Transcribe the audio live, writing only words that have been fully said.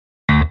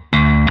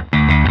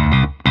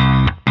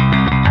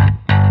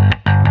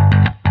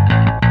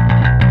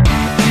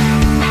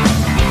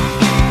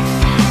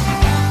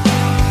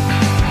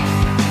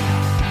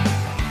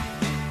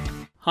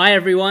Hi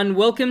everyone,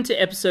 welcome to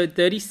episode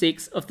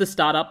 36 of the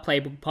Startup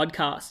Playbook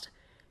Podcast.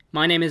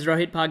 My name is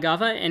Rohit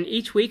Bhargava, and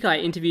each week I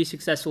interview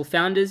successful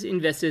founders,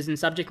 investors, and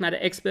subject matter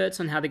experts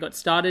on how they got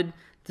started,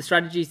 the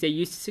strategies they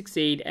used to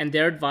succeed, and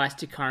their advice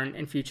to current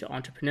and future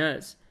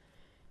entrepreneurs.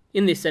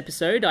 In this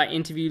episode, I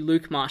interview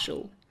Luke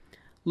Marshall.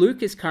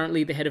 Luke is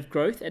currently the head of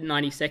growth at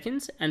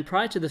 90Seconds, and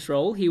prior to this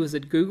role, he was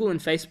at Google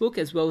and Facebook,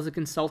 as well as a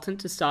consultant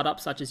to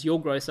startups such as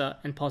Your Grocer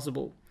and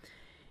Possible.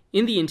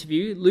 In the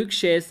interview, Luke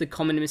shares the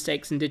common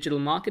mistakes in digital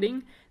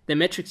marketing, the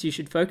metrics you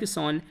should focus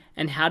on,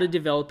 and how to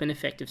develop an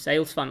effective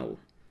sales funnel.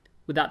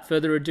 Without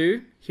further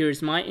ado, here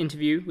is my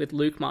interview with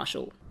Luke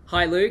Marshall.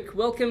 Hi Luke,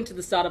 welcome to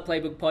the Startup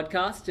Playbook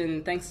Podcast,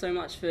 and thanks so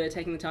much for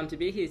taking the time to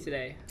be here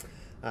today.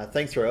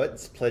 Thanks, Rohit.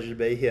 It's a pleasure to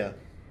be here.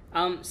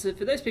 So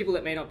for those people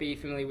that may not be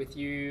familiar with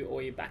you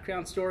or your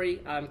background story,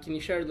 can you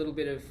share a little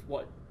bit of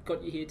what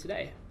got you here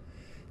today?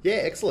 Yeah,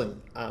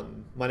 excellent.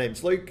 My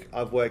name's Luke.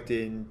 I've worked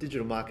in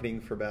digital marketing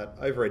for about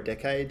over a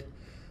decade.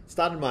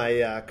 Started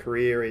my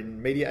career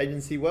in media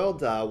agency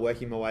world,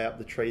 working my way up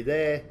the tree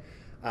there.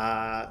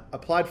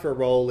 Applied for a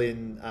role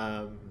in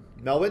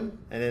Melbourne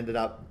and ended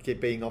up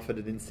being offered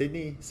it in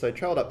Sydney. So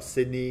travelled up to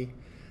Sydney,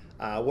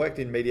 worked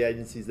in media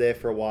agencies there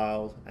for a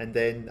while, and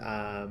then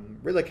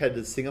relocated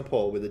to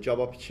Singapore with a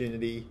job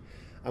opportunity.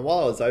 And while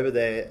I was over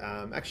there,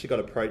 actually got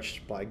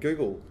approached by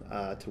Google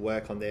to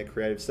work on their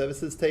creative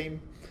services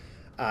team.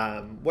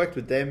 Worked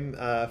with them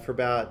for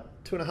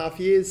about 2.5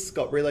 years,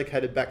 got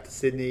relocated back to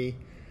Sydney,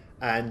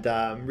 and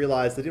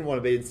realised I didn't want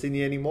to be in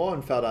Sydney anymore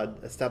and felt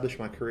I'd established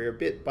my career a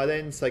bit by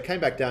then. So I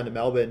came back down to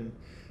Melbourne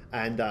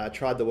and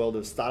tried the world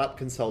of startup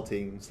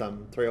consulting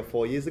some 3 or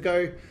 4 years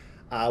ago.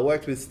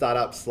 Worked with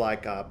startups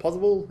like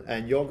Possible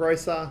and Your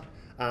Grocer.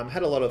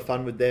 Had a lot of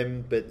fun with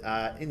them, but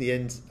in the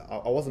end,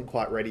 I wasn't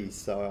quite ready.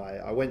 So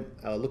I went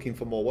looking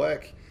for more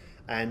work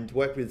and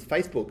worked with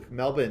Facebook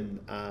Melbourne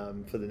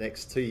for the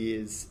next 2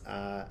 years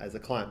as a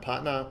client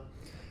partner,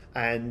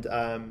 and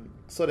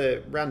sort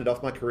of rounded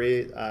off my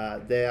career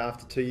there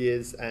after 2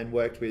 years and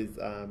worked with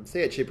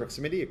CHE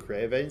Proximity, a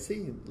creative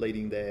agency,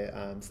 leading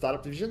their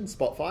startup division,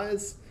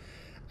 Spotfires.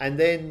 And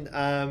then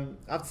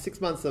after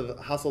 6 months of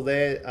hustle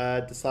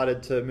there,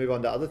 decided to move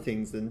on to other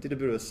things and did a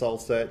bit of a soul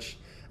search.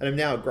 And I'm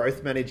now a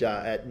growth manager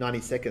at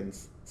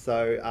 90Seconds.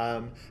 So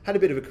had a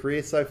bit of a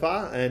career so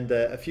far and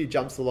a few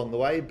jumps along the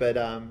way, but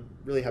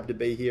really happy to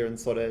be here and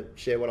sort of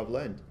share what I've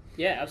learned.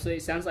 Yeah, absolutely.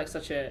 It sounds like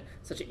such an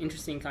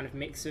interesting kind of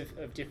mix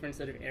of different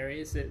sort of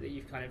areas that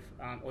you've kind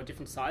of, or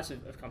different sides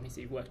of companies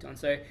that you've worked on.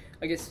 So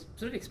I guess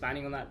sort of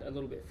expanding on that a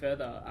little bit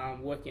further,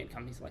 working at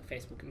companies like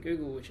Facebook and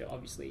Google, which are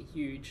obviously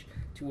huge,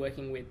 to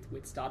working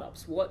with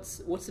startups. What's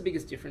the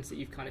biggest difference that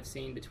you've kind of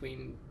seen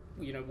between,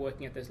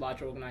 working at those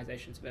larger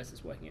organizations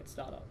versus working at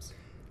startups?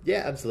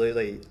 Yeah,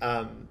 absolutely.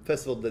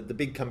 First of all, the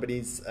big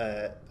companies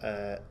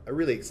are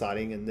really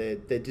exciting, and they're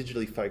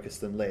digitally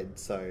focused and led.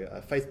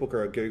 So Facebook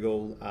or a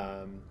Google,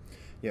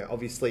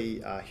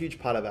 obviously a huge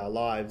part of our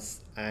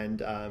lives,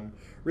 and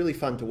really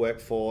fun to work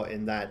for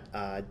in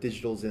that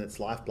digital's in its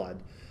lifeblood.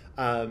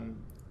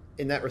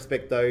 In that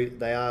respect, though,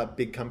 they are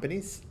big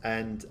companies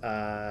and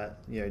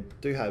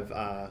do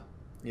have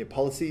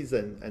policies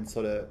and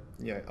sort of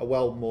a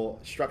well more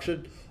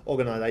structured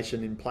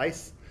organisation in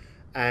place.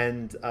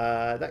 And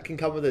that can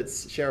come with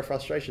its share of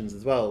frustrations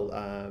as well.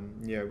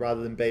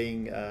 Rather than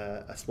being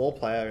a small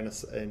player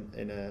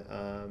in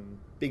a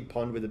big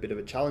pond with a bit of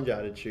a challenger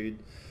attitude,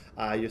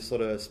 you're sort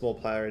of a small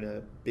player in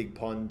a big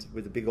pond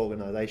with a big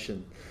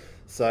organisation.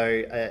 So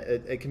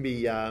it can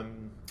be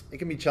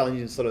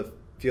challenging to sort of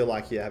feel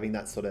like you're having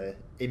that sort of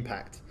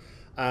impact.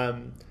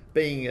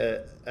 Being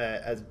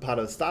as part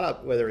of a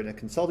startup, whether in a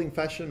consulting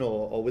fashion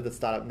or with a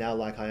startup now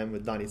like I am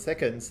with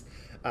 90Seconds,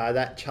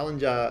 that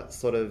challenger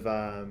sort of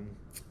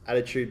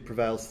attitude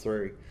prevails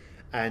through,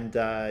 and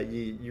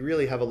you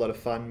really have a lot of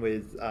fun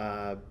with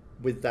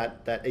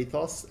that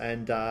ethos,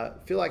 and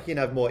feel like you can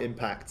have more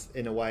impact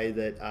in a way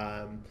that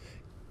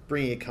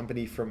bringing a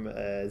company from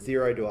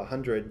 0 to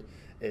 100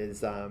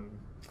 is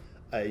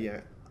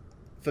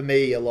for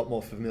me a lot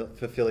more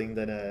fulfilling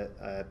than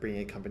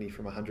bringing a company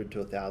from 100 to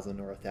 1,000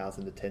 or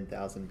 1,000 to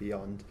 10,000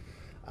 beyond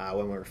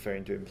when we're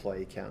referring to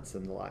employee counts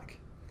and the like.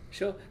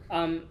 Sure.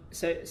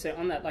 So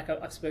on that, like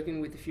I've spoken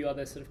with a few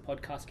other sort of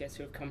podcast guests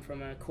who have come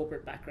from a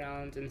corporate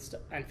background and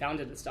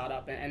founded a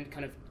startup and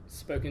kind of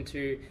spoken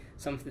to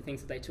some of the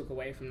things that they took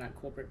away from that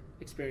corporate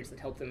experience that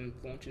helped them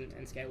launch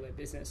and scale their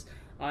business.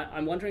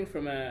 I'm wondering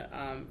from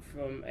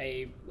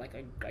a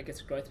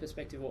growth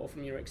perspective, or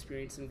from your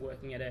experience in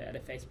working at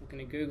a Facebook and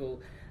a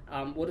Google,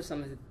 what are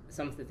some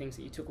of the things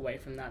that you took away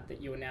from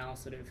that you are now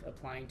sort of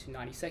applying to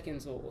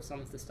 90Seconds or some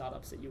of the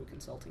startups that you were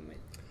consulting with?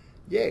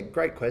 Yeah,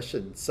 great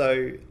question.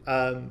 So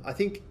I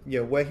think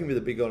working with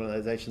a big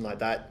organisation like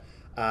that,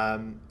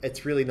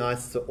 it's really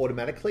nice to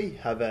automatically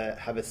have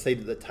a seat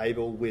at the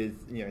table with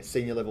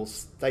senior level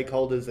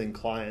stakeholders and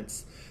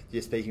clients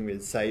you're speaking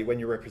with. Say when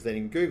you're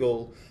representing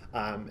Google,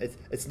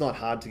 it's not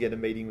hard to get a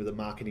meeting with a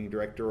marketing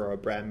director or a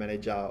brand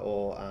manager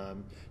or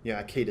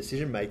a key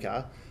decision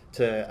maker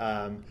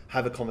to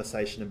have a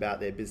conversation about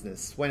their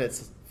business. When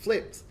it's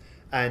flipped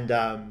and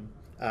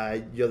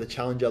you're the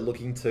challenger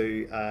looking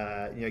to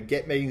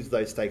get meetings with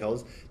those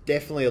stakeholders,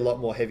 definitely a lot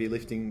more heavy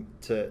lifting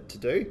to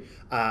do.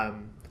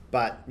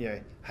 But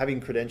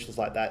having credentials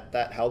like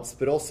that helps,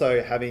 but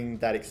also having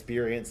that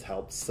experience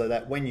helps, so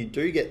that when you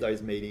do get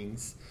those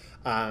meetings,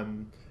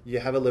 you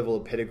have a level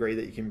of pedigree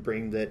that you can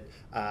bring that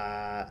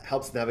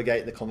helps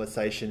navigate the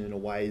conversation in a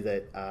way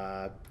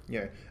that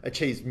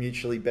achieves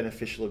mutually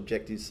beneficial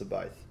objectives for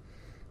both.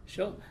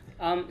 Sure.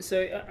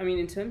 So, I mean,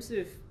 in terms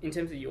of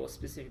your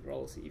specific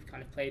roles that you've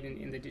kind of played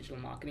in the digital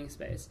marketing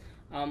space,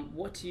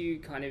 what do you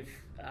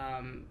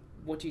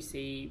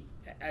see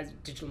as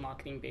digital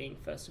marketing being,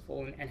 first of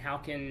all, and how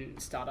can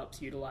startups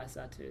utilize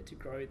that to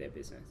grow their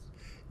business?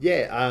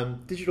 Yeah,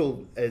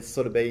 digital has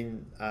sort of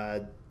been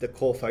the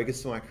core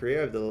focus of my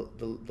career over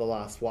the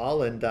last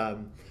while, and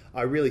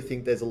I really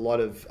think there's a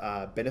lot of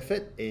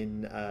benefit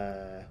in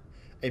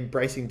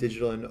embracing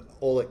digital and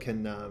all it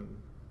can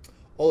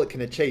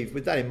achieve.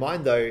 With that in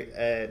mind, though,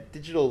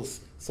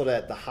 digital's sort of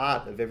at the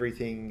heart of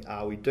everything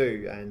we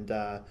do, and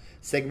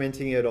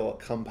segmenting it or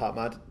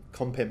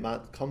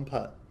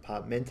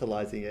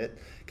compartmentalizing it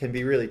can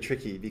be really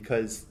tricky,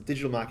 because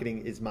digital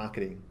marketing is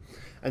marketing.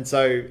 And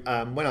so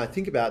when I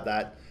think about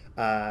that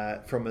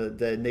from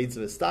the needs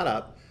of a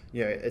startup,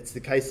 it's the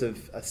case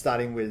of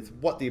starting with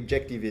what the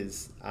objective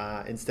is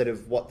instead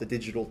of what the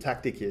digital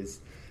tactic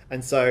is.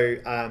 And so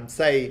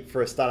say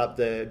for a startup,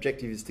 the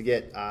objective is to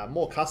get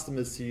more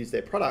customers to use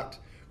their product.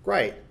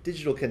 Great,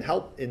 digital can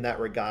help in that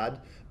regard,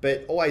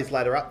 but always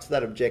ladder up to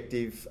that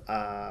objective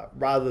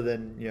rather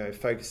than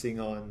focusing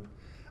on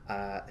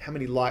how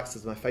many likes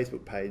does my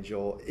Facebook page,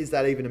 or is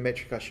that even a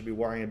metric I should be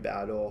worrying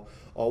about, or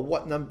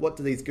what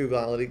do these Google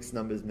Analytics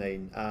numbers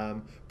mean?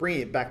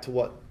 Bringing it back to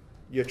what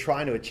you're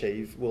trying to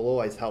achieve will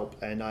always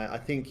help, and I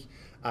think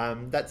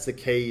that's the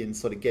key in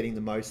sort of getting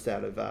the most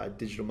out of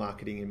digital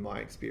marketing in my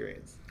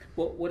experience.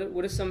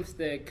 What are some of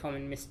the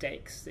common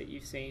mistakes that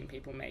you've seen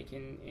people make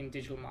in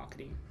digital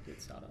marketing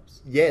with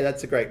startups? Yeah,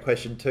 that's a great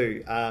question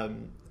too.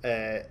 And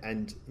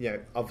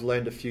I've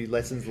learned a few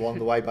lessons along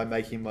the way by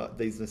making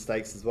these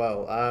mistakes as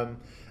well.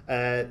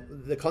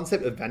 The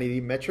concept of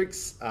vanity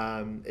metrics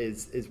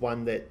is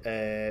one that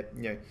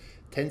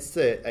tends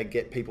to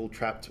get people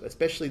trapped,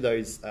 especially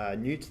those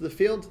new to the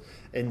field,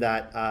 in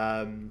that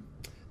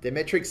they're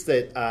metrics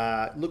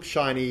that look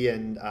shiny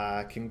and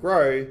can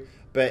grow,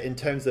 but in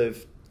terms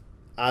of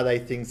are they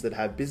things that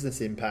have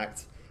business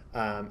impact?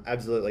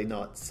 Absolutely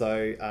not.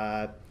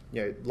 So,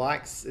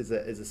 likes is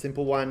a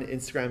simple one.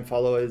 Instagram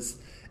followers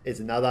is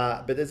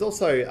another. But there's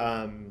also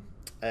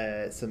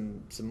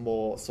some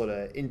more sort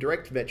of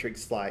indirect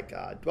metrics like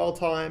dwell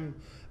time,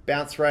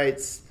 bounce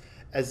rates.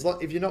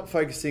 If you're not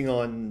focusing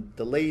on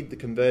the lead, the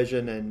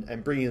conversion,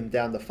 and bringing them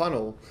down the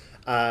funnel,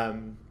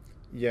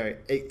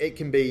 it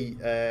can be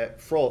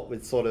fraught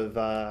with sort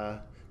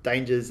of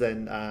dangers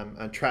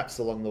and traps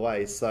along the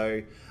way.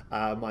 So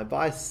my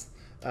advice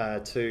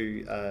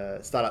to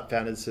startup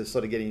founders who are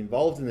sort of getting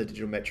involved in the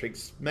digital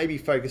metrics, maybe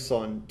focus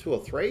on 2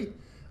 or 3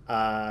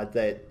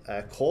 that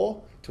are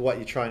core to what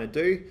you're trying to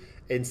do,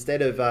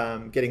 instead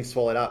of getting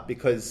swallowed up,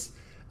 because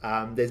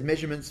there's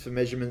measurements for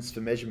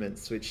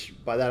measurements, which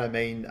by that I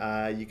mean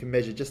you can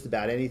measure just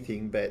about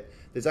anything, but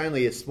there's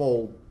only a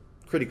small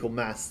critical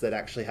mass that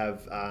actually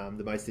have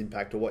the most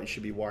impact, or what you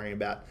should be worrying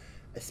about,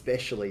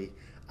 especially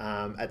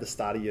at the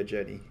start of your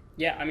journey.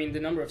 Yeah, I mean, the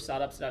number of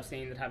startups that I've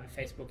seen that have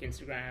a Facebook,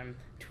 Instagram,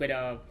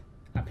 Twitter,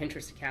 a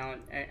Pinterest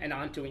account, and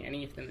aren't doing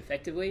any of them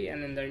effectively,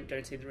 and then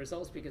don't see the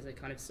results because they're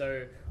kind of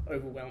so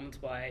overwhelmed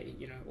by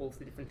all of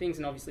the different things,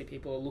 and obviously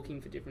people are looking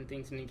for different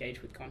things and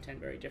engage with content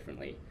very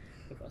differently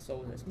across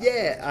all of those platforms.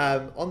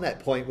 Yeah, on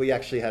that point, we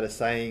actually had a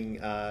saying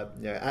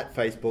at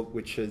Facebook,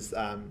 which is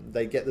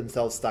they get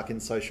themselves stuck in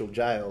social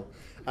jail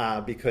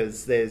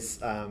because there's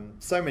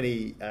so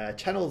many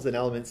channels and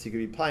elements you could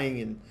be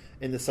playing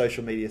in the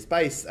social media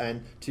space,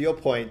 and to your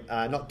point,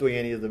 not doing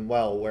any of them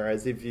well.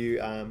 Whereas if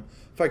you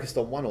focused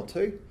on 1 or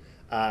 2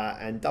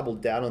 and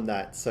doubled down on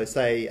that, so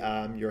say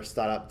you're a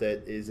startup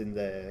that is in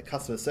the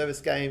customer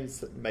service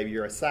games, maybe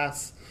you're a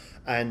SaaS,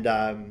 and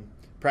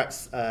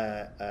perhaps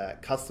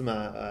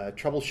customer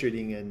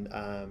troubleshooting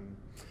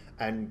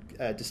and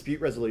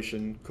dispute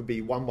resolution could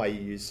be one way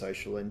you use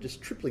social, and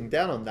just tripling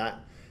down on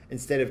that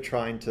instead of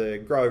trying to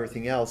grow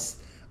everything else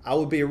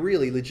would be a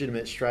really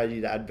legitimate strategy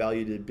to add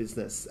value to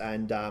business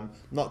and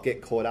not get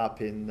caught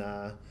up in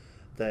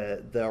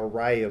the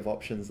array of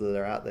options that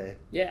are out there.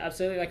 Yeah,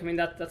 absolutely. Like, I mean,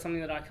 that's something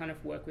that I kind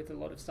of work with a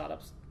lot of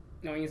startups,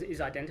 knowing is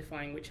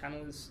identifying which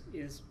channel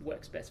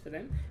works best for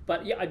them.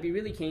 But yeah, I'd be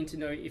really keen to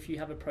know if you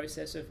have a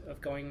process of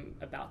going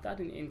about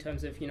that in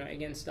terms of,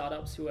 again,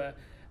 startups who are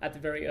at the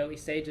very early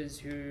stages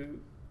who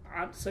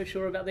aren't so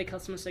sure about their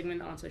customer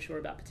segment, aren't so sure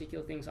about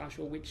particular things, aren't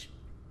sure which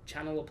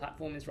channel or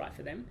platform is right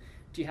for them.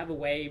 Do you have a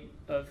way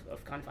of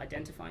kind of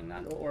identifying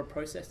that, or a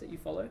process that you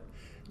follow?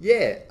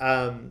 Yeah,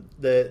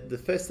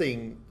 the first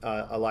thing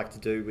I like to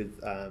do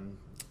with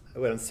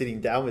when I'm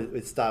sitting down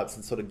with startups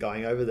and sort of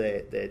going over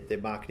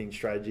their marketing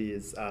strategy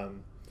is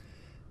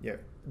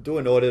do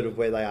an audit of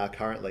where they are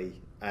currently,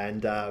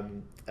 and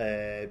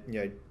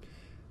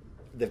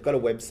they've got a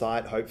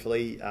website,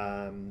 hopefully,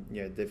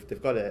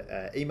 they've got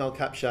a email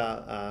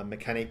capture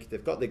mechanic,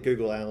 they've got their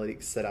Google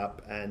Analytics set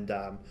up, and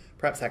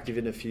perhaps active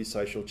in a few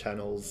social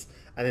channels,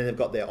 and then they've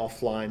got their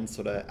offline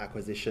sort of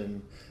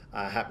acquisition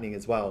happening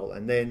as well.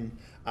 And then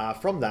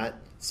from that,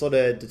 sort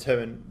of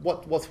determine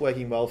what's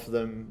working well for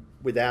them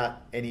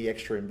without any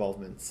extra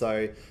involvement.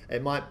 So they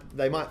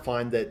might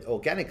find that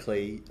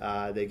organically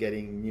they're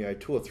getting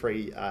 2 or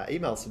 3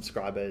 email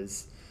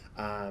subscribers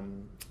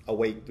a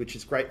week, which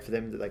is great for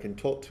them that they can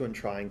talk to and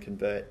try and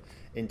convert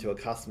into a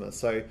customer.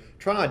 So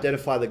try and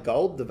identify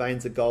the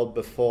veins of gold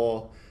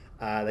before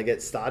they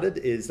get started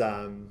is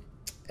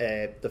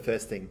the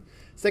first thing.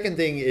 Second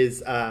thing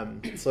is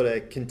sort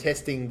of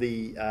contesting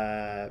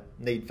the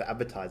need for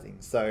advertising.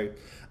 So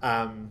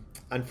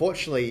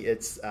unfortunately,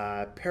 it's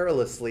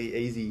perilously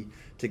easy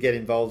to get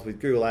involved with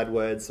Google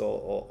AdWords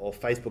or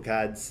Facebook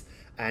ads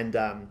and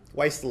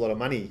waste a lot of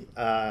money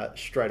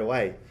straight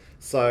away.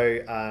 So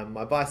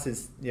my advice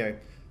is,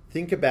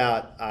 think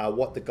about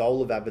what the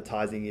goal of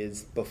advertising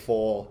is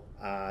before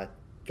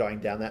going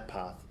down that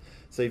path.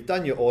 So you've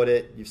done your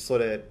audit, you've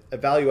sort of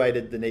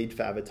evaluated the need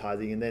for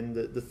advertising, and then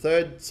the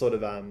third sort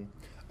of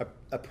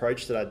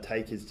approach that I'd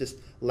take is just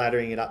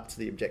laddering it up to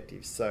the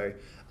objectives. So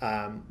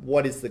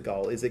what is the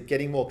goal? Is it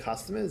getting more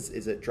customers?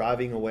 Is it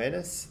driving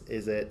awareness?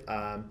 Is it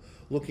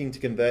looking to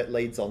convert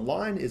leads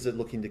online? Is it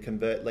looking to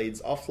convert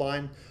leads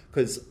offline?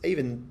 Because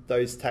even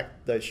those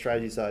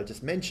strategies that I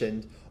just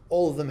mentioned,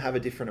 all of them have a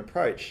different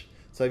approach.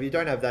 So if you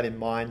don't have that in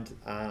mind,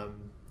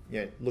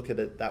 look at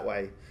it that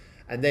way.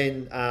 And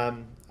then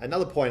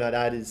another point I'd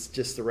add is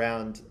just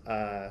around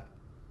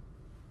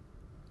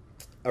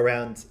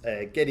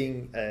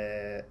getting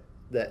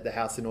the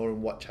house in order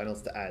and what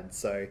channels to add.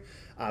 So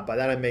by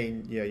that I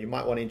mean, you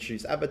might want to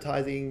introduce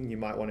advertising, you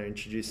might want to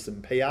introduce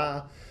some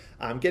PR,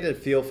 get a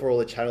feel for all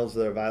the channels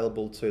that are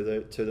available to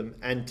them,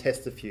 and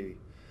test a few.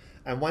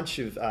 And once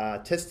you've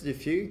tested a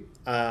few,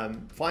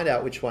 find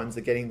out which ones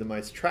are getting the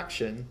most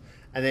traction,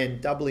 and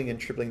then doubling and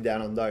tripling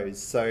down on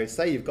those. So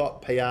say you've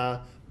got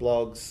PR,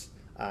 blogs,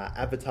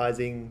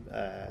 advertising,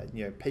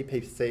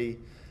 PPC,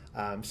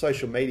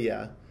 social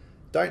media.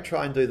 Don't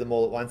try and do them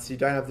all at once. You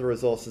don't have the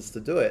resources to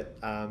do it.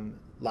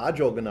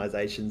 Large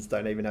organizations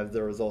don't even have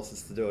the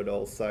resources to do it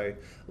all, so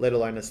let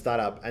alone a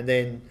startup. And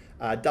then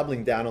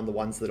doubling down on the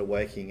ones that are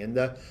working. And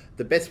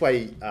the best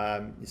way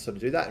you sort of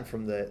do that, and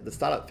from the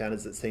startup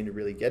founders that seem to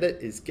really get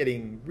it, is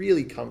getting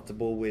really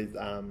comfortable with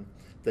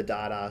the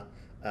data,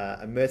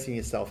 immersing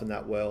yourself in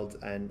that world,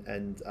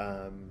 and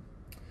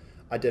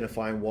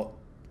identifying what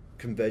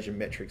conversion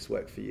metrics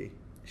work for you.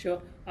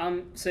 Sure.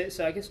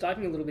 So I guess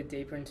diving a little bit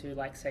deeper into,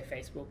 like, say,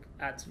 Facebook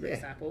ads, for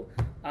example,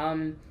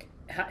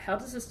 how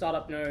does a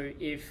startup know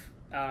if,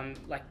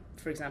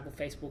 for example,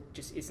 Facebook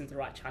just isn't the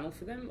right channel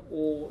for them,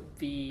 or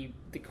the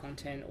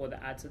content or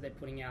the ads that they're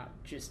putting out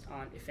just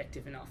aren't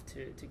effective enough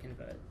to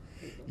convert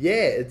people? Yeah,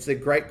 it's a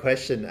great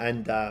question.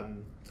 And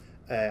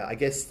I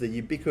guess the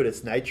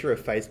ubiquitous nature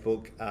of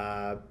Facebook,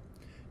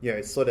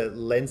 sort of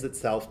lends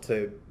itself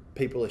to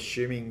people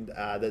assuming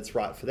that's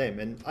right for them.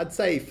 And I'd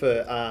say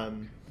for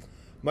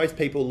most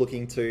people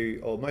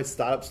most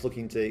startups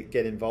looking to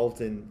get involved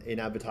in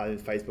advertising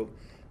with Facebook,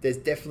 there's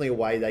definitely a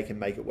way they can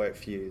make it work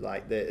for you.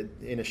 Like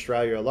in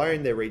Australia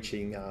alone, they're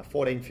reaching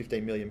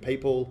 15 million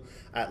people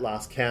at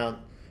last count.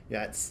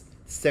 It's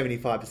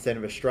 75%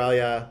 of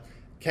Australia.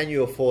 Can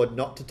you afford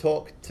not to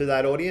talk to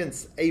that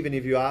audience? Even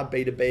if you are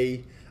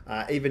B2B,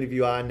 even if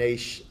you are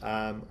niche,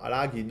 I'd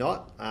argue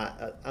not,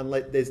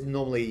 unless there's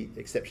normally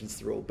exceptions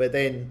to the rule. But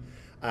then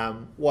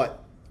what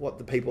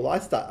the people I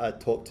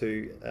talk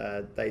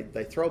to,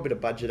 they throw a bit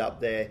of budget up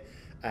there,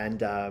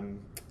 and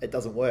it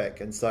doesn't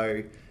work. And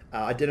so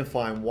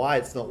identifying why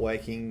it's not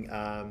working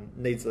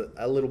needs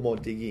a little more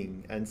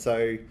digging. And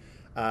so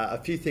a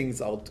few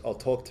things I'll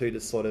talk to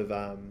sort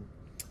of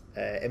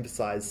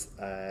emphasize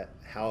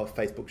how a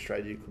Facebook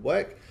strategy could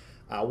work.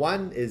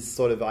 One is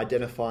sort of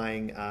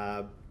identifying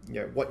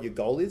what your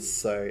goal is.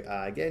 So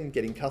again,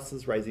 getting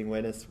customers, raising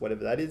awareness,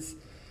 whatever that is.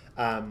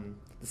 The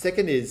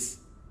second is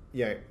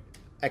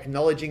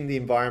acknowledging the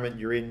environment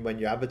you're in when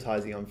you're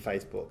advertising on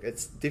Facebook.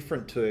 It's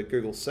different to a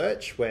Google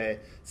search where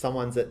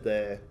someone's at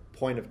the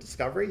point of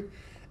discovery.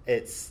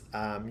 It's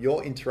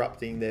you're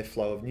interrupting their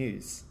flow of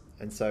news.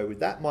 And so with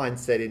that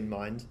mindset in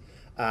mind,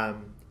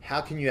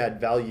 how can you add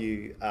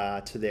value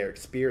to their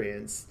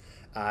experience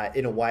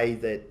in a way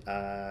that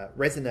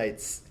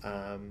resonates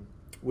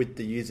with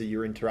the user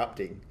you're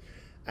interrupting?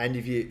 And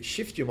if you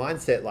shift your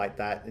mindset like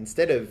that,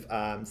 instead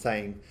of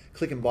saying,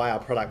 click and buy our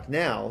product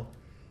now,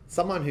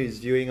 someone who's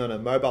viewing on a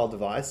mobile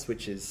device,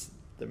 which is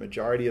the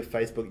majority of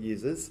Facebook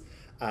users,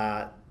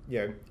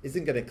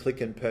 isn't going to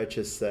click and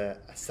purchase a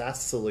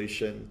SaaS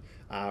solution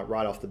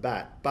right off the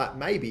bat. But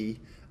maybe,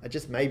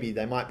 just maybe,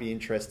 they might be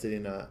interested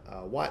in a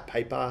white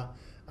paper,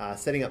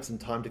 setting up some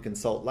time to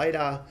consult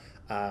later,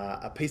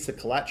 a piece of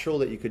collateral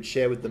that you could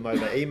share with them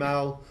over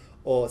email,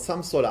 or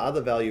some sort of other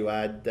value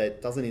add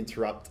that doesn't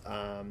interrupt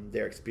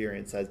their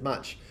experience as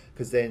much,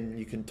 because then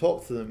you can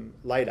talk to them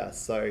later.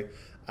 So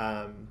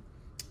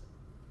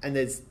and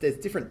there's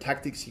different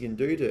tactics you can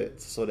do to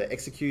sort of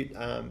execute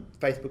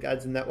Facebook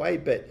ads in that way,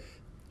 but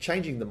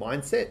changing the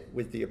mindset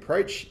with the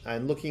approach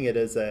and looking at it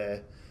as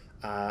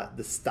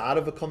the start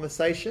of a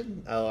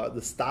conversation,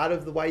 the start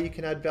of the way you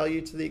can add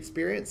value to the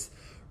experience,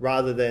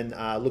 rather than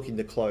looking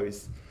to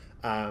close,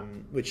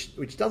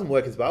 which doesn't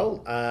work as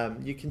well.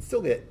 You can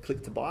still get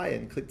click to buy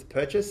and click to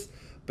purchase,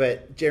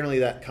 but generally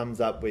that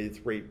comes up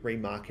with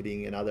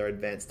remarketing and other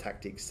advanced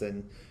tactics,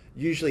 and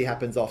usually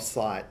happens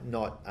off-site,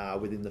 not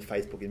within the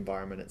Facebook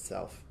environment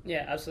itself.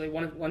 Yeah, absolutely.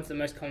 One of the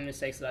most common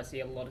mistakes that I see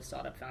a lot of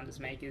startup founders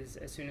make is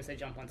as soon as they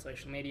jump on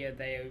social media,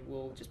 they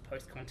will just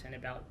post content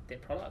about their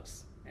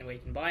products and where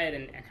you can buy it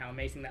and how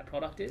amazing that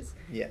product is,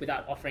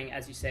 without offering,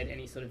 as you said,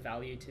 any sort of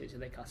value to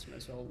their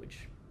customers as well, which,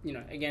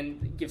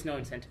 again, gives no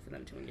incentive for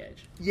them to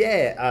engage.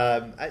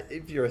 Yeah,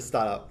 if you're a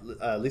startup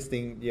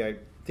listening,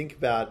 think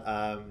about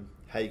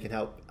how you can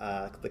help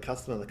the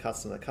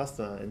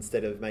customer,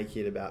 instead of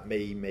making it about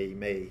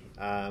me.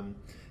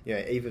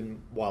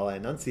 Even while I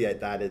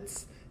enunciate that,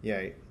 it's,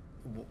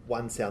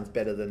 one sounds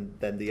better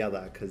than the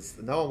other, because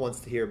no one wants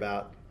to hear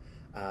about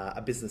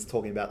a business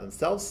talking about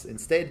themselves.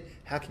 Instead,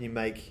 how can you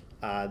make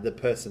the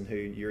person who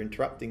you're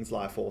interrupting's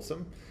life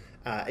awesome,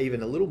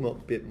 even a little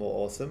bit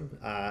more awesome,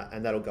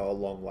 and that'll go a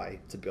long way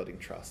to building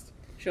trust.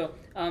 Sure.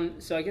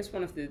 So I guess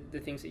one of the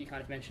things that you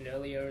kind of mentioned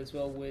earlier as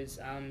well was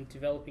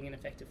developing an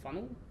effective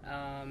funnel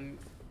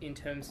in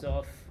terms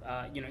of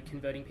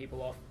converting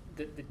people off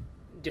the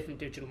different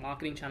digital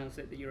marketing channels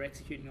that you're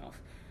executing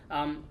off.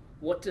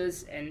 What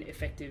does an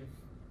effective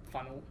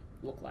funnel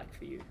look like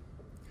for you?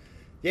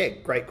 Yeah,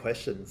 great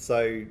question.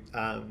 So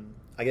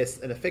I guess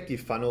an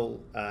effective funnel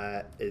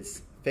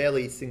is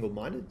fairly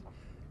single-minded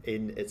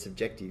in its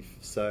objective.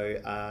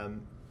 So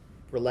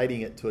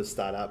relating it to a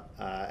startup,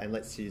 and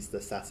let's use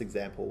the SaaS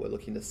example. We're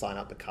looking to sign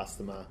up a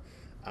customer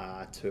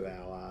to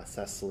our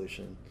SaaS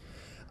solution.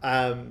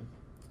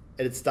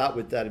 It'd start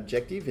with that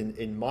objective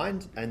in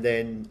mind, and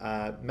then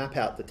map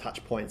out the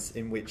touch points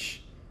in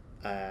which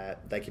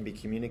they can be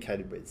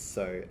communicated with.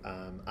 So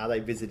are they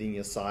visiting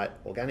your site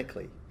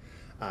organically?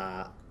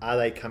 Are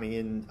they coming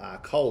in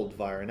cold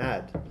via an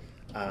ad?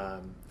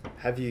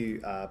 Have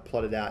you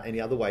plotted out any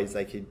other ways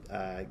they could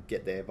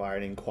get there, via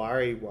an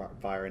inquiry,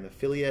 via an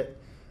affiliate,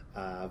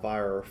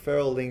 via a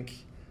referral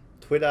link,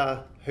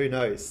 Twitter? Who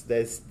knows?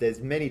 There's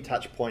many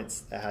touch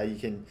points how you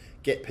can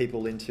get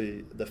people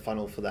into the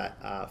funnel for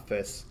that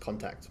first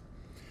contact,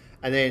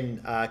 and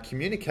then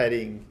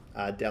communicating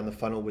down the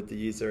funnel with the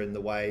user in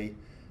the way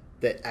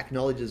that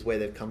acknowledges where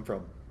they've come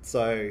from.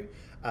 So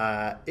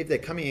if they're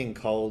coming in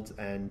cold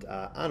and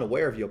aren't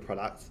aware of your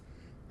product,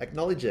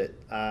 acknowledge it,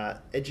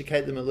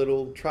 educate them a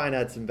little, try and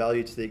add some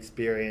value to the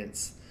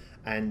experience,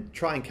 and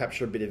try and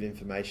capture a bit of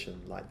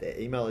information like their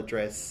email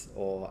address,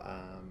 or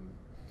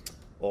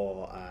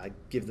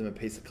give them a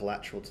piece of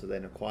collateral to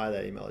then acquire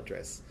that email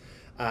address.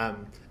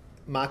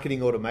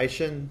 Marketing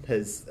automation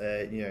has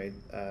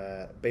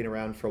been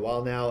around for a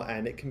while now,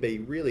 and it can be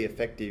really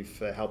effective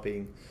for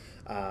helping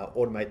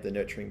automate the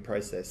nurturing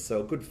process. So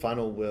a good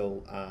funnel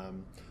will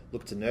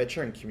look to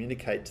nurture and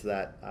communicate to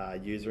that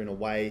user in a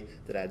way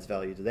that adds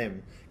value to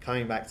them.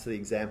 Coming back to the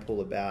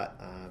example about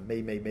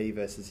me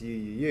versus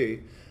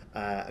you,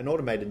 an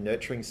automated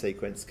nurturing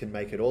sequence can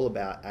make it all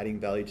about adding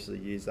value to the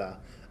user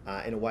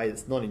in a way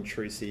that's not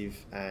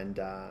intrusive and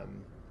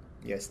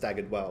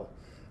staggered well.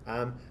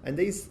 And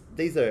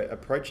these are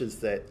approaches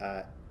that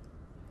are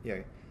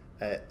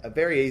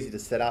very easy to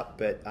set up,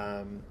 but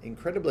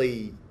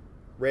incredibly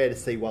rare to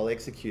see well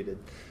executed.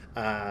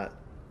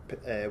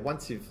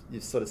 Once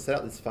you've sort of set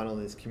up this funnel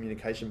and this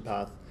communication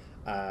path,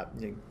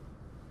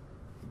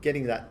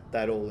 getting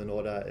that all in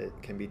order, it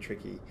can be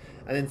tricky.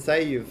 And then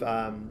say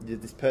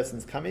this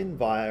person's come in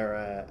via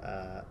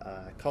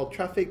a cold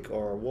traffic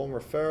or a warm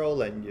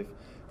referral, and you've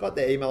got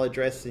their email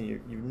address and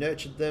you've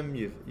nurtured them,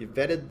 you've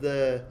vetted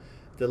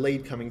the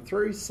lead coming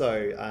through.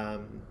 So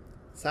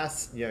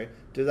SaaS,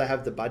 do they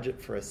have the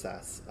budget for a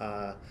SaaS?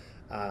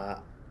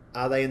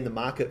 Are they in the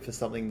market for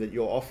something that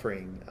you're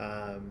offering?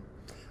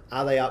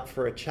 Are they up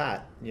for a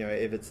chat?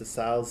 If it's a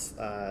sales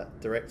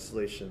direct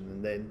solution,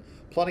 and then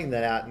plotting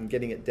that out and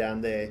getting it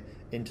down there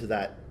into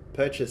that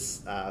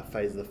purchase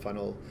phase of the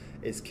funnel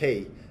is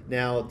key.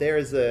 Now, there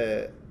is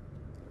a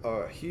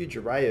huge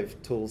array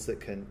of tools that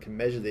can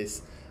measure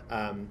this.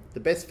 The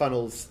best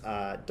funnels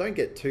don't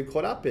get too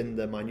caught up in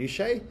the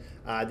minutiae.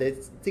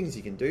 There's things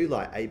you can do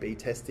like A/B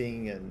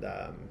testing and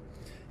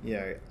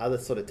other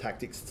sort of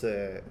tactics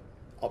to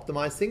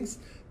optimize things,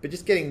 but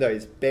just getting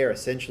those bare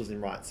essentials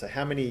in right. So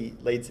how many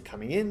leads are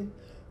coming in,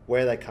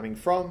 where are they coming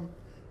from,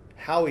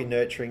 how are we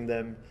nurturing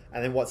them,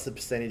 and then what's the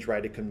percentage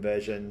rate of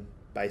conversion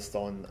based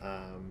on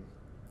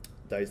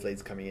those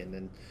leads coming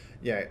in.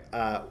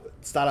 And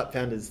startup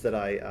founders that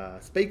I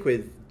speak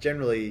with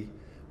generally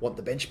want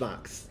the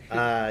benchmarks.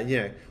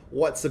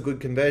 What's a good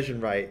conversion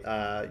rate?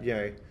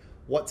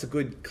 What's a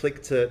good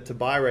click to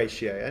buy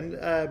ratio? And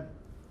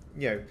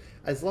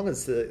as long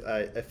as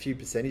a few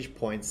percentage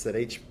points at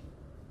each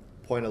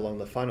point along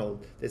the funnel,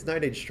 there's no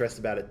need to stress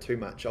about it too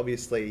much.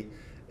 Obviously,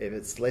 If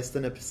it's less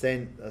than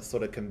 1%, a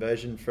sort of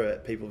conversion for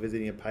people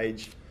visiting a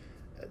page,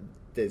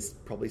 there's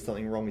probably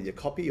something wrong with your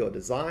copy or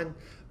design.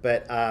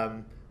 But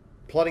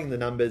plotting the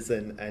numbers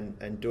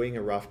and doing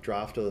a rough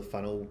draft of the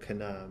funnel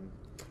can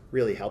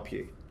really help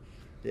you.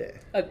 Yeah.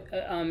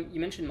 You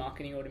mentioned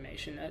marketing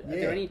automation. Are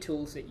there any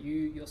tools that you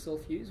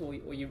yourself use or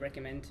you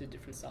recommend to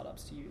different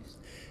startups to use?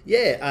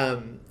 Yeah.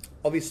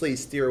 Obviously,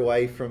 steer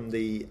away from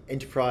the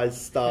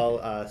enterprise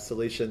style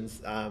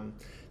solutions.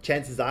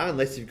 Chances are,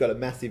 unless you've got a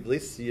massive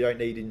list, you don't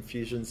need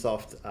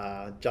Infusionsoft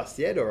just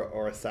yet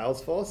or a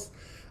Salesforce.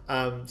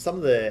 Some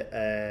of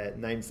the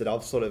names that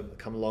I've sort of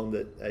come along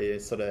that are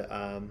sort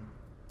of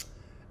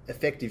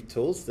effective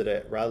tools that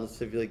are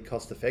relatively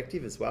cost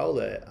effective as well.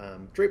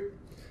 Drip,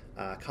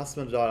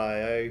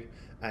 Customer.io,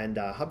 and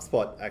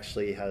HubSpot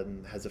actually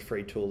has a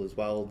free tool as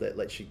well that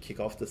lets you kick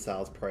off the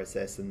sales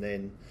process and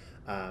then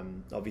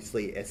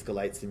obviously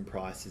escalates in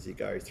price as you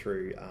go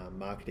through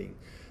marketing.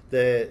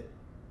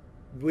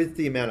 With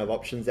the amount of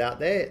options out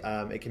there,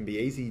 it can be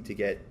easy to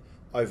get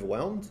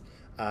overwhelmed.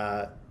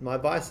 My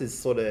advice is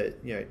sort of,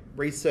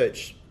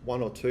 research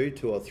one or two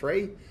or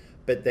three,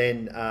 but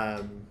then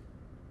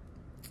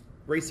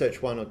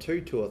research one or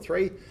two or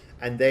three,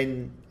 and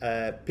then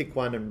pick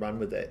one and run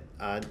with it.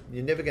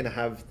 You're never going to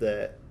have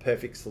the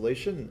perfect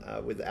solution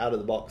with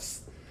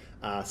out-of-the-box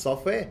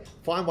software.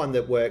 Find one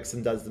that works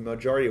and does the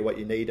majority of what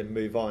you need and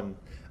move on.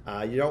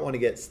 You don't want to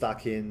get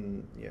stuck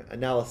in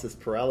analysis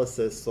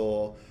paralysis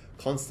or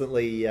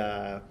constantly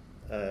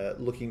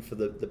looking for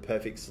the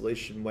perfect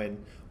solution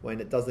when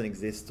it doesn't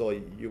exist, or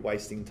you're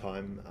wasting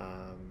time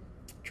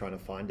trying to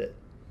find it.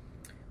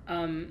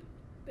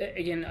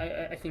 Again,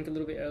 I think a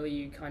little bit earlier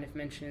you kind of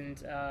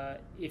mentioned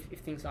if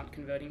things aren't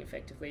converting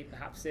effectively,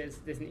 perhaps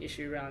there's an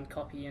issue around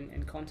copy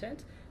and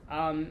content.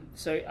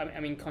 So I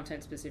mean,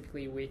 content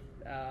specifically with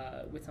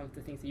some of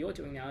the things that you're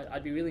doing now,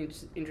 I'd be really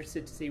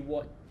interested to see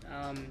what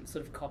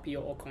sort of copy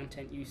or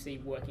content you see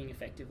working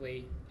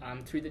effectively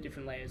through the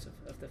different layers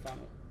of the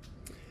funnel.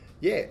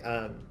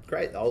 Yeah,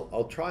 great.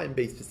 I'll try and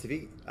be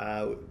specific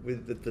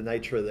with the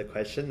nature of the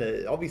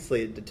question.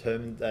 Obviously,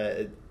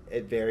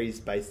 it varies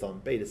based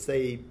on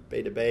B2C,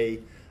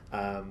 B2B,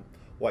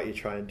 what you're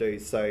trying to do.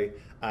 So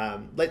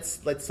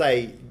let's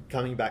say,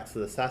 coming back to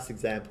the SaaS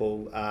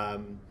example,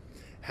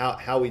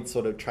 how we'd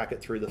sort of track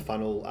it through the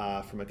funnel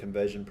from a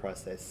conversion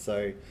process.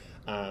 So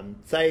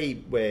say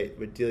we're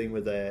dealing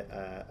with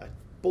a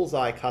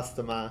bullseye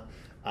customer.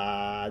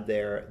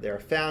 They're a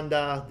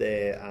founder.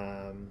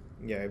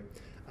 They're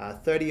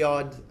 30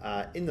 odd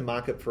in the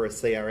market for a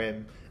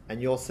CRM,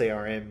 and your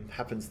CRM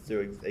happens to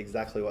do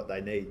exactly what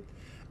they need.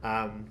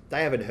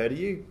 They haven't heard of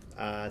you,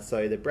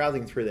 so they're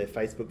browsing through their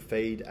Facebook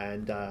feed,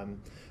 and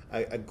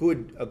a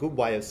good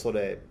way of sort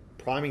of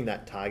priming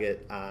that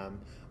target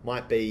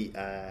might be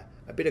a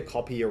bit of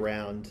copy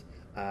around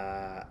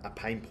a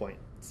pain point.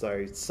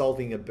 So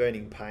solving a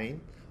burning pain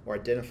or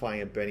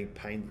identifying a burning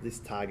pain that this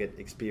target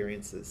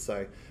experiences.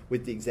 So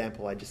with the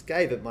example I just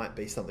gave, it might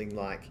be something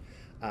like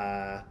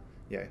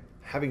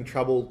having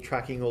trouble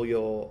tracking all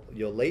your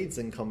leads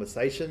and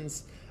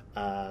conversations.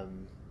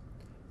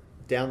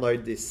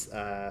 Download this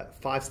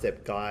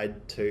 5-step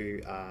guide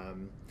to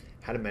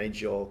how to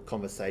manage your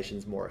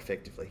conversations more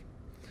effectively.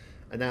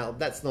 And now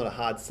that's not a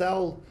hard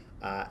sell.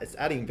 It's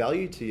adding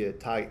value to your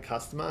target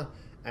customer,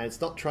 and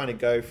it's not trying to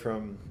go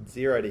from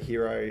zero to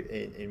hero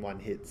in one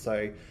hit.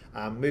 So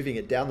moving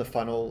it down the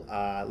funnel,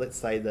 let's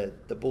say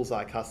that the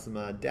bullseye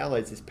customer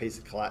downloads this piece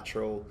of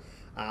collateral,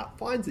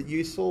 finds it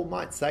useful,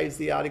 might saves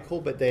the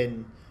article, but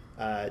then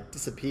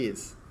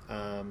disappears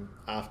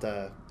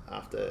after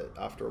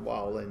a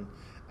while,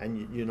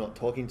 and you're not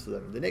talking to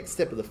them. The next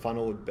step of the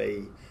funnel would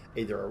be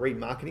either a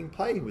remarketing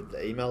play with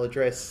the email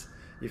address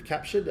you've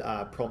captured,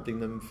 prompting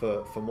them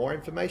for more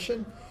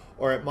information,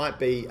 or it might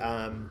be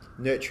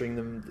nurturing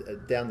them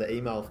down the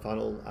email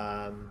funnel,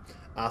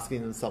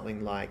 asking them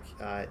something like,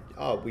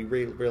 we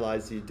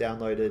realized you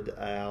downloaded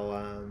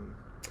our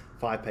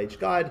 5-page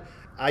guide.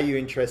 Are you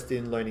interested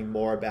in learning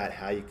more about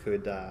how you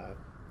could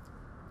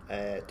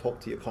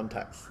talk to your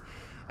contacts?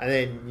 And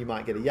then you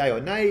might get a yay or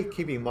nay,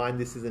 keeping in mind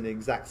this is an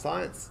exact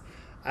science,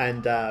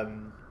 and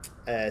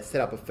set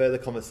up a further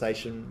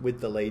conversation with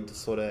the lead to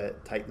sort of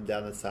take them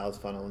down the sales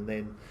funnel. And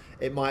then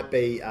it might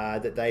be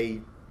that they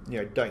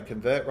don't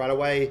convert right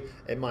away.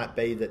 It might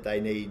be that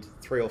they need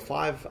 3 or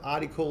 5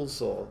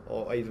 articles or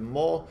even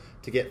more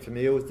to get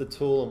familiar with the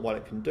tool and what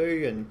it can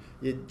do, and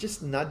you're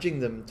just nudging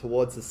them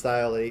towards the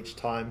sale each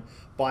time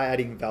by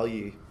adding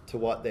value to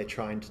what they're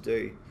trying to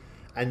do.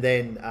 And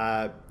then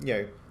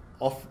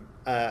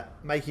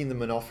making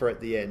them an offer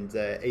at the end,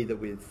 either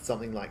with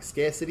something like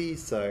scarcity.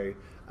 So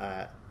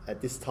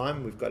at this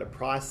time we've got a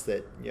price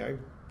that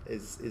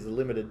is a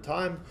limited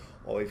time,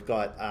 or we've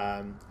got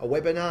a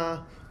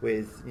webinar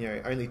with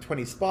only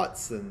 20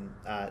 spots and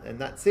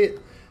that's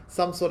it.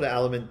 Some sort of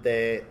element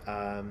there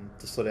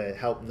to sort of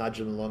help nudge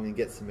them along and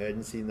get some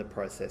urgency in the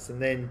process.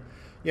 And then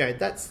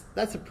that's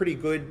a pretty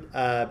good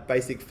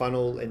basic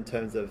funnel in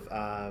terms of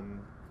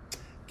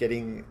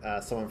getting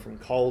someone from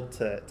cold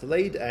to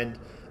lead. And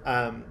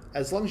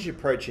as long as you're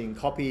approaching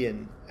copy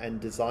and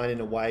design in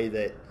a way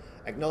that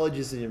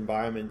acknowledges the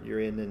environment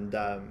you're in and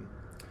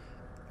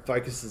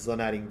focuses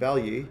on adding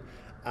value,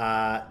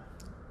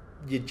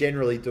 you're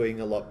generally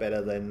doing a lot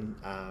better than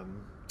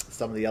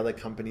some of the other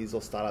companies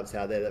or startups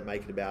out there that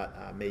make it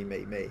about me.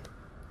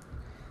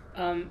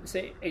 So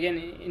again,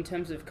 in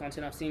terms of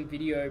content, I've seen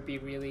video be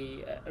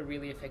a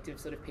really effective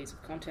sort of piece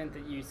of content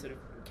that you sort of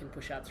can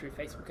push out through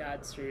Facebook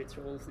ads, through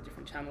all of the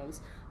different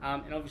channels,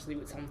 and obviously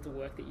with some of the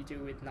work that you do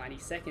with 90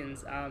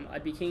 Seconds,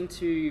 I'd be keen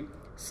to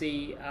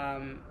see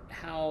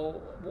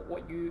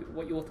what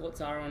your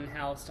thoughts are on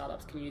how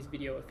startups can use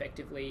video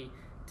effectively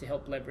to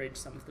help leverage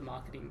some of the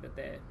marketing that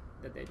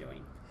they're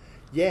doing.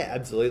 Yeah,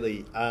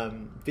 absolutely.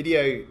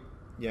 Video.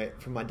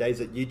 From my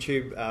days at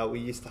YouTube, we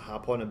used to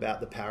harp on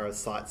about the power of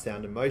sight,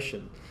 sound, and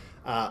motion.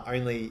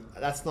 Only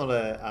that's not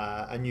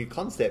a new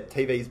concept.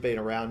 TV's been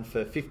around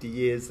for 50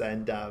 years,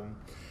 and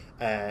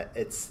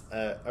it's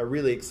a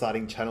really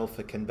exciting channel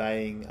for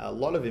conveying a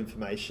lot of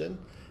information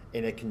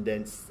in a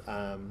condensed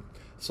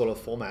sort of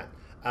format.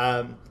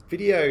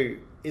 Video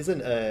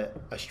isn't a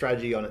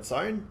strategy on its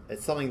own.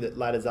 It's something that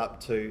ladders up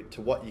to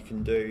what you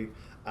can do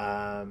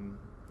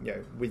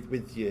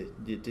with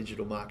your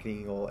digital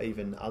marketing or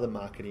even other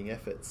marketing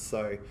efforts.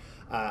 So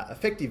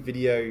effective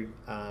video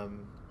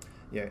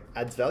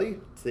adds value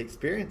to the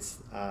experience.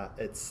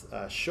 It's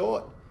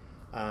short,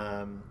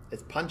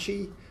 it's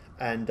punchy,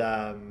 and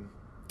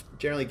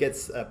generally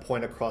gets a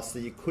point across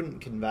that you couldn't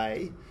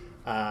convey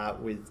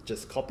with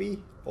just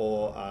copy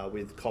or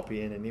with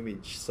copy and an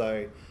image.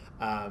 So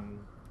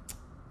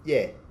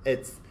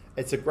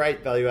it's a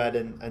great value add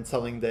and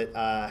something that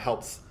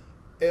helps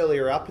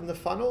earlier up in the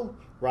funnel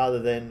rather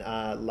than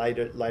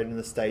later in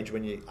the stage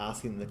when you're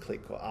asking them to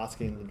click or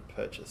asking them to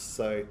purchase.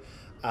 So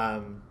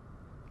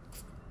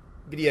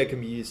video can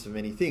be used for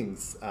many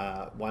things.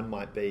 One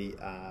might be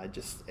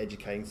just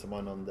educating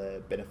someone on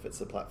the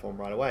benefits of the platform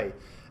right away.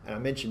 And I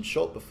mentioned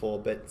short before,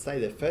 but say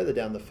they're further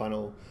down the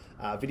funnel,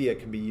 video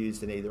can be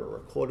used in either a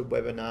recorded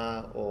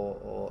webinar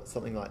or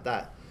something like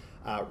that.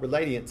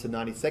 Relating it to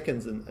 90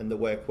 Seconds and the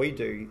work we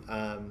do,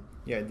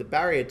 the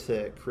barrier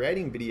to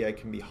creating video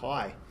can be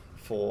high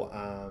for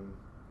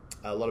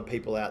a lot of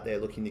people out there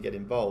looking to get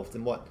involved.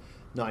 And what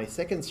 90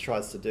 Seconds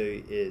tries to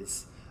do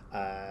is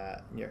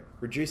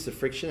reduce the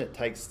friction it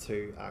takes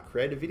to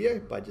create a video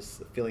by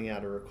just filling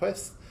out a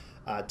request,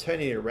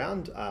 turning it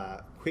around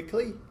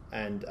quickly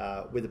and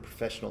with a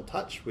professional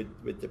touch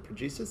with the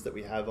producers that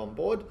we have on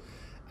board,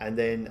 and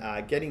then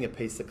getting a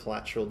piece of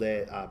collateral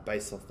there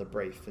based off the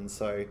brief. And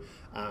so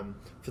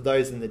for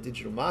those in the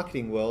digital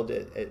marketing world,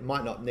 it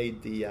might not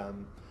need the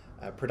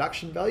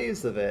production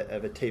values of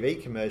a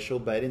TV commercial,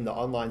 but in the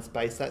online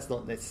space, that's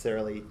not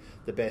necessarily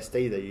the best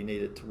either. You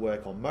need it to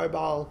work on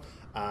mobile.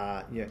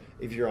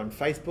 If you're on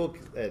Facebook,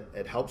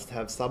 it helps to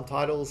have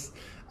subtitles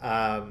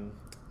and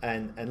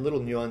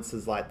little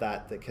nuances like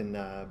that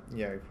can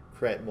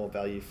create more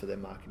value for their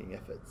marketing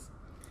efforts.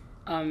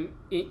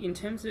 In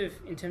terms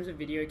of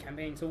video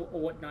campaigns or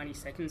what 90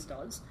 Seconds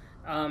does,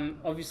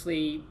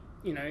 obviously,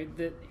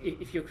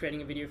 if you're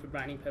creating a video for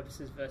branding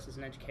purposes versus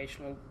an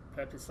educational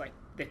purpose, like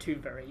they're two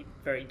very,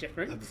 very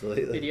different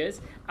Absolutely.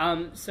 videos.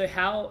 So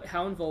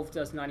how involved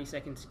does 90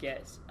 Seconds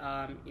get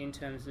in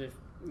terms of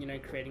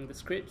creating the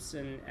scripts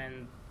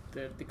and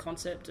the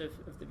concept of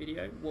the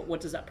video?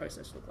 What does that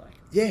process look like?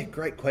 Yeah,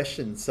 great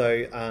question.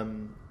 So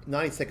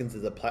 90 Seconds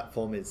as a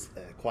platform is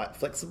quite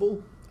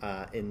flexible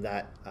in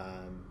that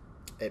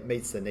it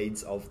meets the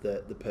needs of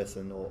the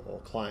person or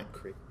client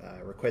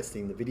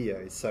requesting the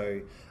video.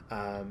 So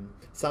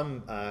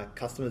some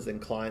customers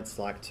and clients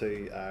like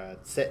to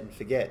set and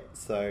forget.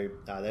 So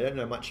they don't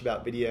know much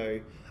about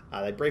video.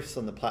 They brief us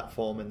on the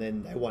platform and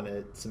then they want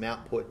some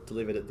output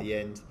delivered at the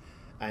end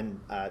and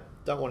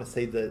don't want to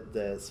see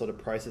the sort of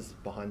process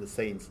behind the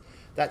scenes.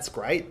 That's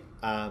great.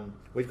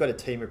 We've got a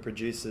team of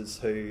producers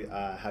who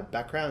have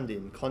background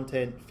in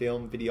content,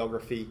 film,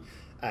 videography,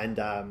 and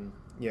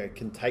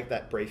can take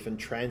that brief and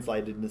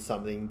translate it into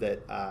something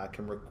that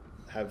can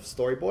have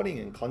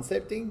storyboarding and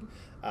concepting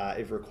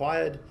if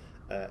required,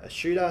 a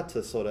shooter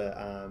to sort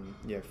of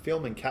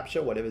film and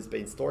capture whatever's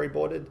been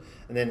storyboarded,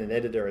 and then an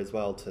editor as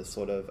well to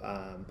sort of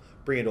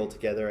bring it all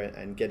together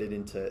and get it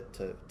into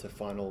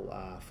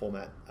final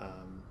format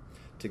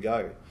to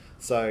go.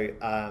 So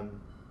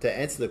to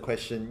answer the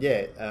question,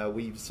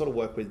 we sort of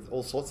work with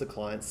all sorts of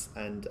clients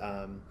and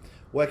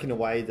work in a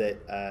way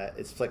that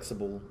is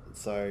flexible.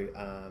 So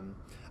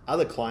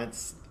other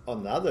clients,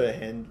 on the other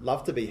hand,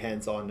 love to be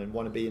hands-on and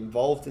want to be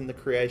involved in the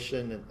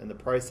creation and the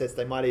process.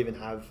 They might even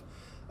have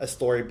a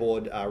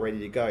storyboard ready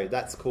to go.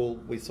 That's cool.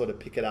 We sort of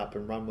pick it up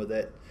and run with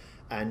it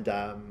and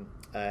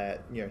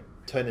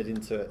turn it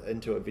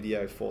into a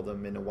video for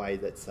them in a way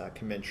that's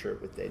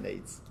commensurate with their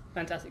needs.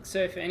 Fantastic.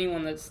 So for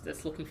anyone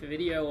that's looking for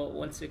video or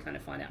wants to kind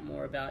of find out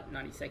more about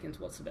 90 Seconds,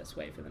 what's the best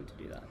way for them to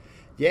do that?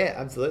 Yeah,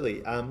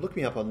 absolutely. Look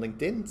me up on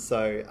LinkedIn.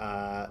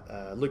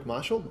 So Luke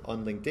Marshall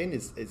on LinkedIn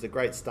is a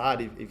great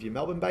start if you're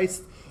Melbourne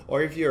based,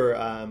 or if you're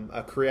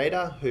a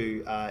creator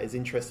who is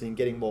interested in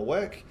getting more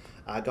work.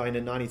 going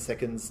to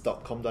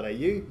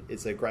 90seconds.com.au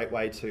is a great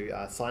way to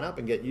sign up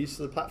and get used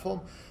to the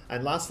platform.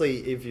 And lastly,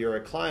 if you're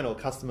a client or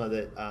customer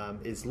that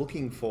is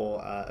looking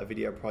for a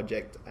video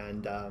project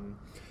and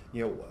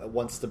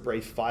wants to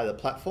brief via the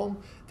platform,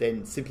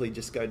 then simply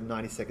just go to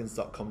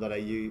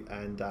 90seconds.com.au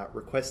and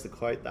request a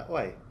quote that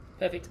way.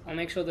 Perfect. I'll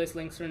make sure those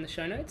links are in the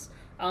show notes.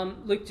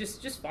 Look,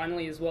 just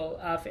finally as well,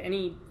 for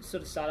any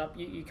sort of startup,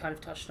 you kind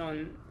of touched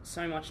on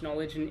so much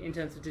knowledge in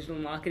terms of digital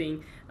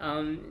marketing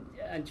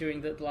during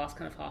the last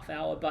kind of half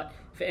hour, but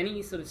for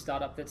any sort of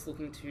startup that's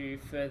looking to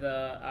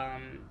further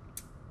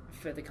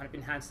kind of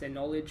enhance their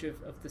knowledge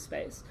of the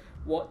space,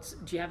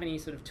 do you have any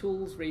sort of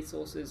tools,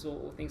 resources,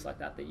 or things like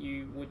that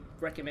you would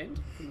recommend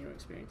from your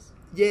experience?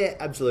 Yeah,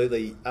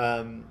 absolutely.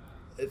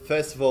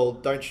 First of all,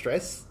 don't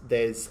stress.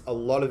 There's a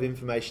lot of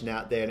information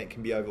out there and it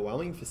can be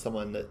overwhelming for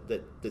someone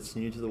that's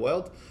new to the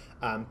world.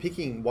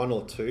 Picking one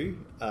or two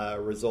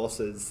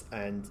resources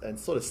and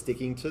sort of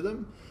sticking to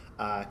them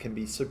can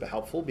be super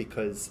helpful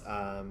because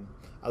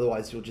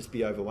otherwise you'll just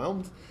be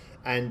overwhelmed.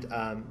 And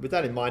with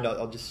that in mind,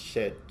 I'll just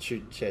share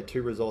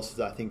two resources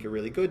that I think are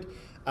really good.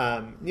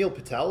 Neil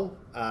Patel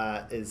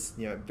is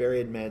a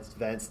very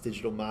advanced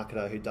digital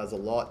marketer who does a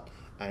lot.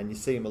 And you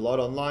see him a lot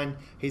online.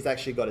 He's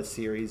actually got a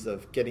series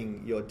of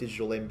getting your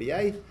digital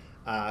MBA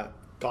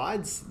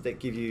guides that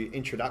give you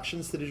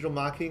introductions to digital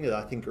marketing that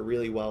I think are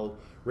really well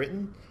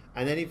written.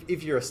 And then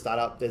if you're a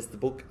startup, there's the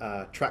book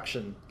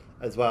Traction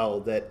as well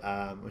that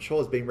I'm sure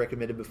has been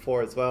recommended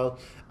before as well.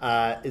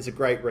 Is a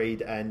great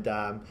read and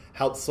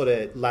helps sort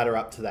of ladder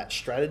up to that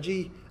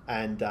strategy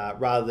and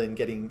rather than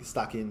getting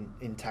stuck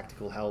in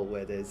tactical hell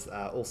where there's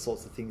all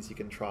sorts of things you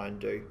can try and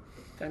do.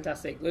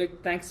 Fantastic.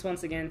 Luke, thanks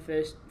once again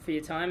for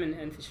your time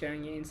and for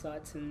sharing your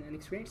insights and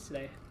experience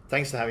today.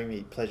 Thanks for having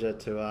me. Pleasure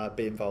to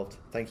be involved.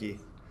 Thank you.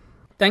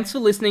 Thanks for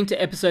listening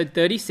to episode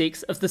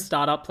 36 of the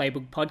Startup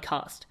Playbook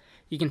Podcast.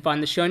 You can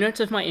find the show notes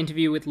of my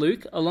interview with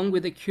Luke, along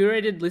with a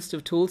curated list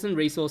of tools and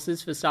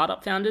resources for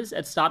startup founders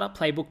at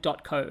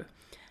startupplaybook.co.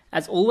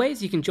 As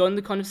always, you can join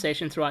the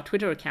conversation through our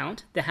Twitter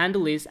account. The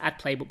handle is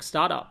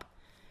 @PlaybookStartup.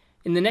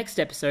 In the next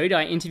episode,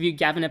 I interview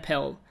Gavin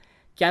Appel.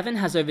 Gavin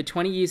has over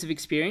 20 years of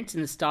experience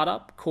in the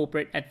startup,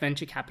 corporate, and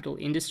venture capital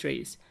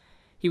industries.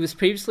 He was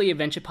previously a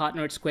venture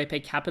partner at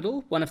SquarePeg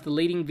Capital, one of the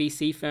leading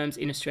VC firms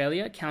in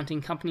Australia,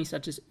 counting companies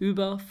such as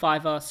Uber,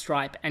 Fiverr,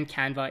 Stripe, and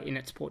Canva in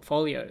its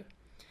portfolio.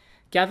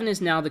 Gavin is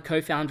now the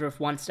co-founder of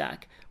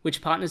OneStack,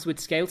 which partners with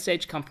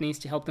scale-stage companies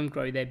to help them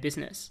grow their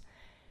business.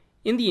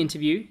 In the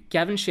interview,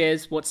 Gavin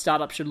shares what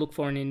startups should look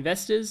for in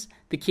investors,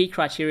 the key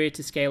criteria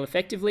to scale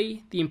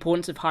effectively, the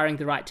importance of hiring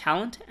the right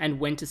talent, and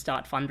when to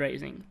start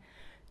fundraising.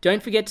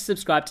 Don't forget to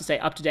subscribe to stay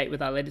up to date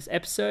with our latest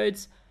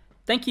episodes.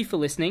 Thank you for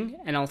listening,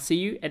 and I'll see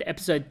you at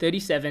episode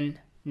 37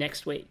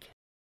 next week.